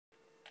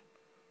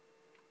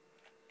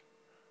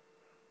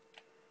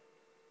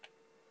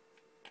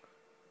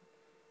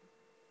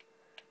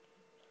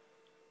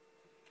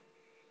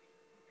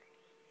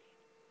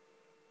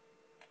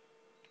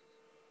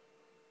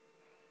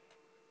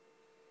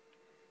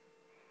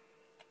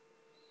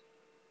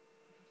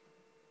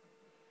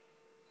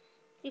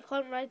You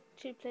can't ride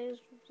 2 players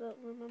with that,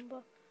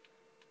 remember?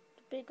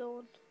 The bigger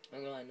one. I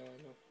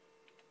know.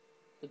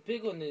 The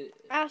big one is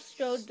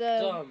Astrodome.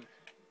 dumb,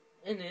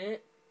 isn't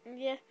it?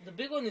 Yeah. The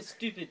big one is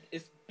stupid.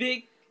 It's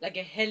big like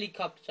a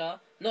helicopter.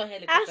 Not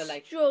helicopter,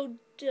 like...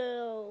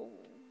 Astrodome.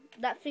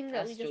 That thing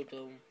that we just...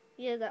 Astrodome.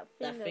 Yeah, that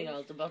thing. That thing I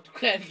was about to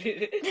grab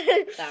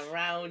it. That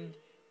round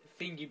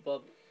thingy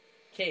bob.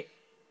 Okay.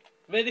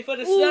 Ready for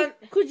the sun?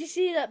 Could you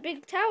see that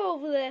big tower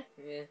over there?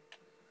 Yeah.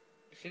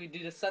 Should we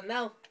do the sun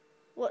now?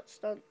 What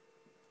stunt?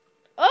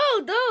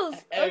 Oh,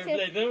 those!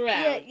 Airplane Okay.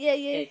 around. Yeah.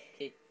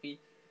 Okay, 3,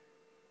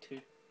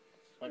 2,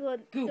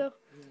 1, go.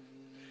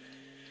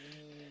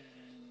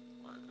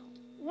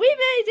 We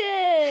made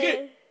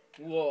it!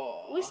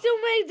 Whoa. We still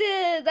made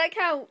it! That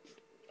counts.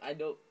 I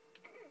know.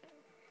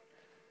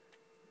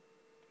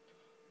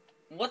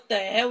 What the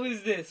hell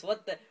is this?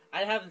 What the...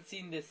 I haven't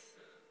seen this.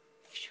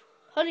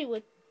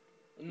 Hollywood.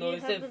 No,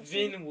 it said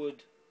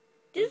Vinwood.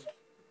 This...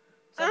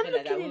 I'm Something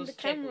like that. looking in the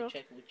camera. We'll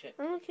check.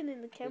 I'm looking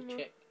in the camera. We'll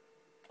check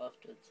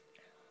afterwards.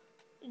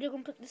 You're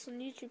gonna put this on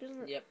YouTube,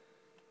 isn't it? Yep.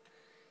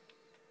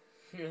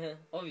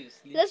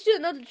 Obviously. Let's do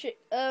another trick.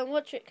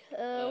 What trick?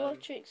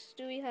 What tricks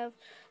do we have?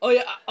 Oh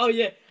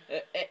yeah.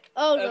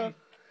 No.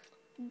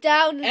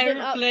 Down and then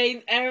up.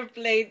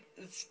 Airplane,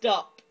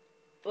 stop.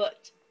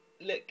 What?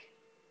 Look.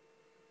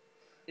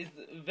 It's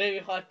very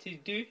hard to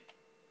do.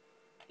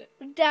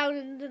 Look. Down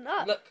and then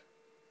up. Look.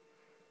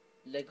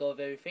 Let go of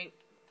everything.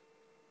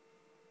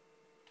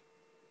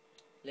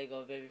 Let go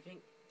of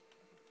everything.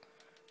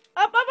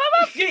 Up.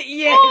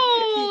 Yeah.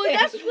 Oh,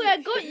 that's where I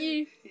got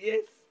you.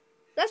 Yes.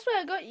 That's where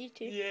I got you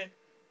to. Yeah.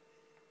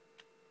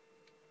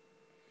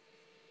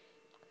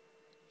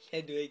 Can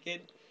I do it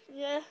again?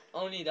 Yeah.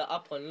 Only the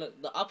up one.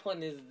 Look, the up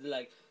one is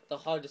like the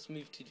hardest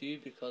move to do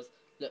because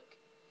look.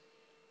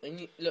 When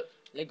you look,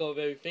 let go of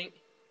everything.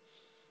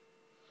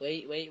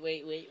 Wait.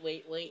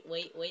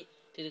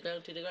 To the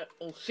ground.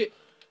 Oh shit.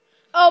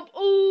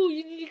 Oh,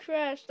 you nearly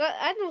crashed.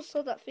 I never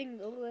saw that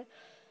thing over there.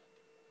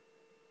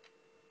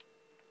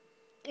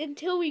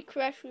 Until we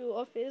crashed, we were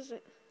off, isn't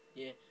it?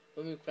 Yeah,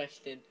 when we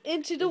crashed in.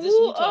 Into the water.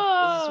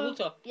 Is this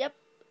water? Yep.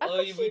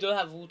 We don't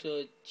have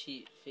water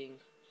cheat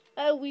thing.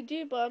 Oh, we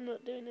do, but I'm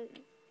not doing it.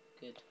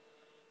 Good.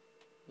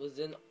 Was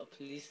then a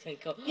police can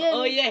come? Yeah,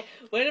 oh yeah,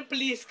 when the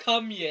police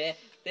come, yeah,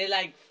 they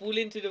like fall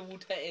into the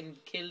water and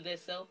kill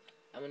themselves.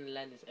 I'm gonna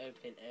land this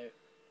airplane.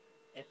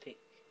 Epic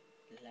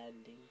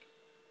landing.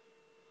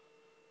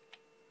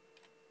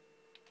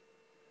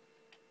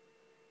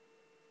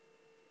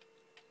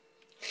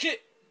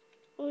 Shit.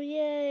 Oh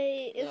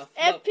yay! It's flop,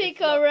 epic,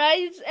 alright.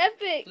 It's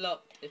epic.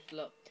 It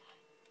flopped.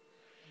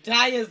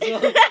 Die as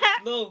well.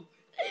 No.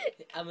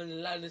 I'm gonna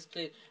land this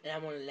plane and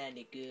I'm gonna land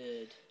it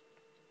good.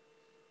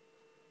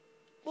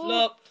 Ooh.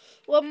 Flop.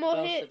 One more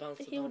Bounce hit, it, bounce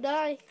it, he will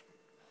bounce die.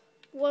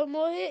 One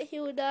more hit, he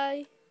will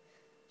die.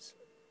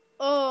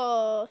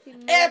 Oh, he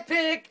missed.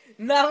 Epic!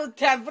 Now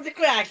time for the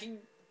crashing.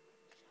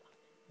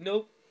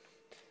 Nope.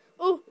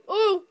 Oh!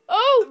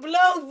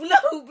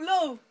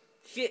 Blow!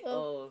 Shit.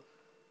 Oh.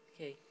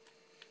 Okay.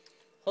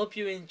 Hope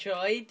you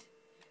enjoyed,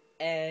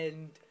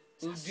 and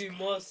we'll do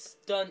more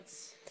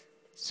stunts.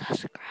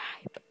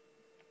 Subscribe.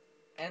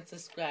 And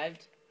subscribe.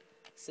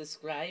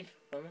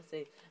 What am I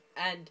saying?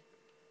 And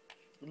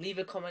leave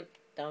a comment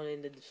down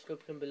in the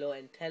description below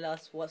and tell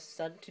us what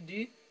stunt to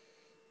do,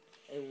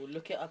 and we'll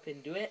look it up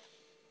and do it.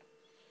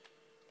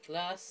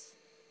 Plus,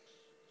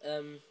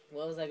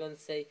 what was I gonna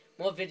say?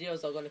 More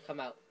videos are gonna come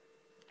out.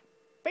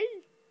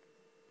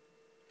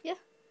 Yeah.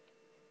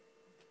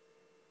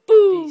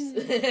 Boom.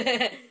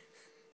 Peace.